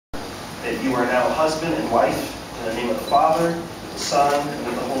that you are now husband and wife in the name of the Father, the Son, and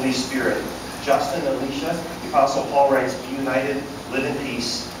of the Holy Spirit. Justin and Alicia, the Apostle Paul writes, be united, live in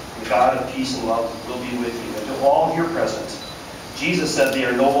peace, and the God of peace and love will be with you. And to all here present, Jesus said they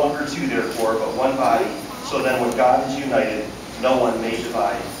are no longer two, therefore, but one body. So then what God has united, no one may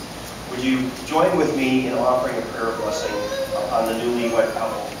divide. Would you join with me in offering a prayer of blessing upon the newlywed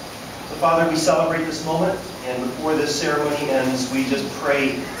couple? So Father, we celebrate this moment, and before this ceremony ends, we just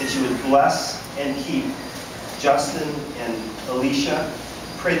pray that you would bless and keep Justin and Alicia.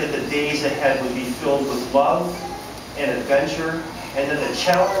 Pray that the days ahead would be filled with love and adventure, and that the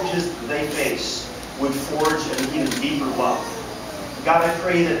challenges that they face would forge an even deeper love. God, I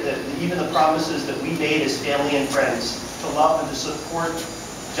pray that even the promises that we made as family and friends to love and to support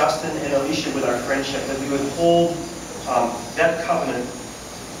Justin and Alicia with our friendship, that we would hold that covenant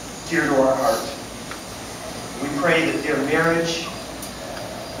dear to our heart. We pray that their marriage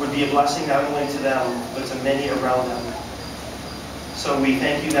would be a blessing not only to them, but to many around them. So we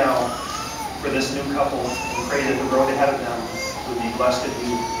thank you now for this new couple and pray that the road ahead of them would be blessed of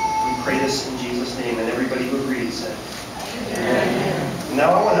you. We pray this in Jesus' name, and everybody who agrees said, amen.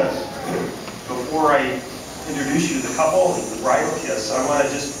 Now I want to, before I introduce you to the couple and the bridal kiss, I want to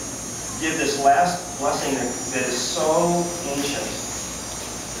just give this last blessing that is so ancient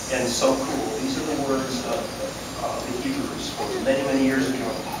and so cool. These are the words of the Hebrews many, many years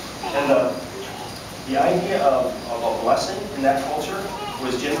ago. And the idea of a blessing in that culture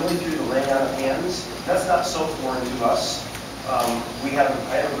was generally through the laying on of hands. That's not so foreign to us. I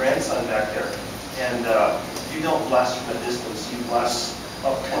have a grandson back there, and you don't bless from a distance. You bless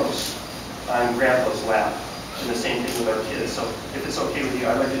up close on Grandpa's lap. And the same thing with our kids. So if it's okay with you,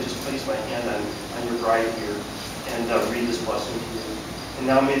 I'd like to just place my hand on your bride here and read this blessing to you. And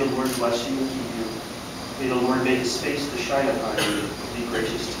now may the Lord bless you and keep you. May the Lord make his face to shine upon you and be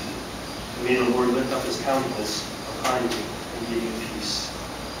gracious to you. And may the Lord lift up his countenance upon you and give you peace.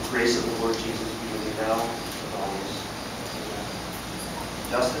 The grace of the Lord Jesus be with you now and always. Amen.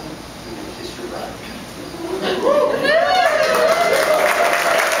 Justin, you may kiss your bride.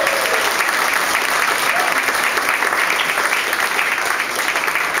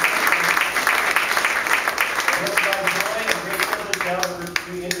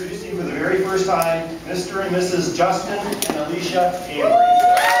 Introducing for the very first time, Mr. and Mrs. Justin and Alicia Avery.